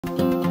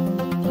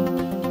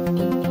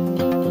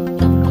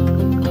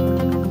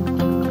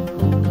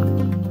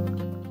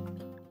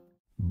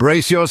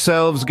Brace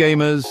yourselves,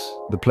 gamers!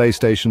 The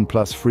PlayStation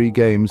Plus free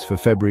games for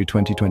February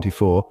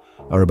 2024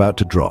 are about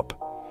to drop,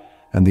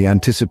 and the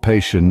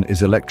anticipation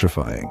is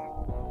electrifying.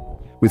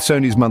 With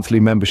Sony's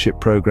monthly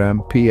membership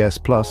program, PS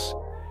Plus,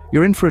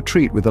 you're in for a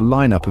treat with a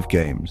lineup of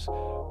games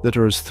that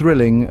are as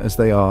thrilling as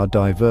they are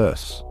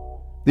diverse.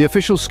 The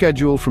official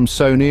schedule from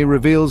Sony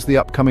reveals the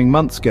upcoming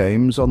month's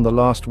games on the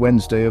last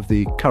Wednesday of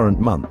the current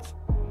month.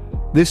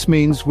 This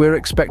means we're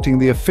expecting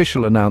the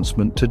official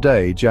announcement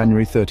today,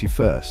 January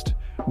 31st,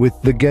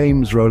 with the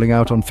games rolling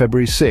out on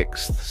February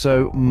 6th,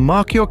 so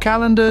mark your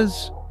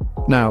calendars!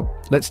 Now,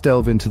 let's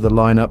delve into the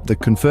lineup. The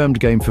confirmed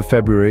game for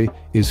February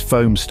is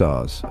Foam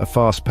Stars, a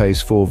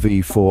fast-paced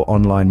 4v4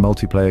 online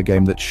multiplayer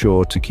game that's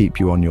sure to keep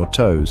you on your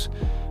toes.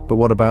 But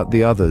what about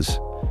the others?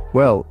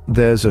 Well,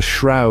 there's a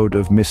shroud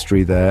of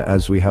mystery there,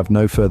 as we have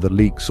no further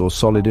leaks or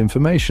solid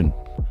information.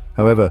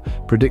 However,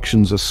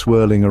 predictions are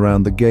swirling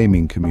around the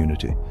gaming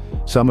community.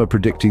 Some are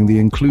predicting the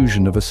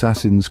inclusion of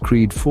Assassin's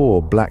Creed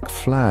 4 Black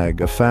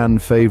Flag, a fan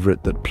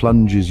favorite that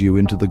plunges you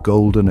into the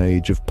golden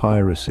age of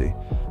piracy.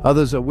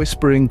 Others are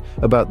whispering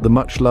about the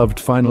much-loved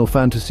Final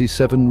Fantasy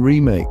VII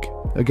Remake,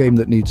 a game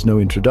that needs no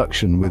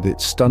introduction with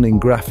its stunning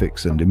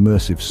graphics and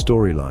immersive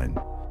storyline.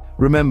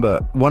 Remember,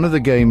 one of the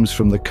games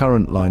from the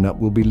current lineup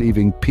will be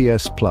leaving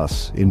PS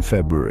Plus in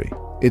February.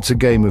 It's a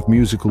game of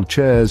musical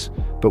chairs,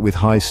 but with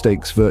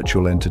high-stakes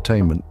virtual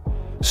entertainment.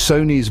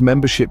 Sony's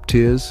membership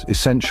tiers,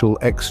 Essential,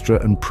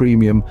 Extra and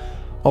Premium,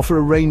 offer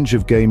a range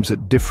of games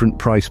at different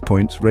price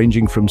points,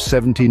 ranging from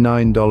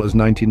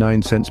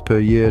 $79.99 per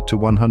year to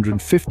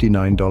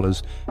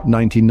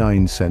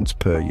 $159.99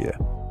 per year.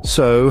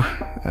 So,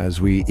 as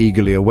we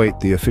eagerly await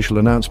the official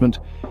announcement,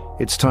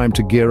 it's time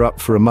to gear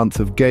up for a month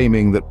of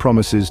gaming that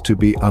promises to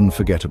be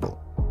unforgettable.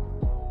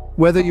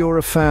 Whether you're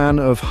a fan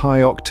of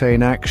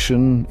high-octane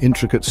action,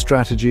 intricate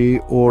strategy,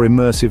 or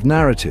immersive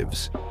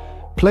narratives,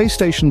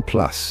 PlayStation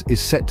Plus is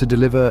set to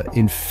deliver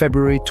in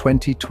February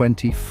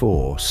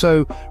 2024.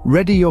 So,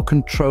 ready your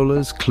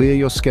controllers, clear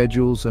your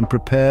schedules, and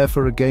prepare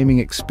for a gaming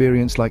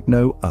experience like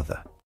no other.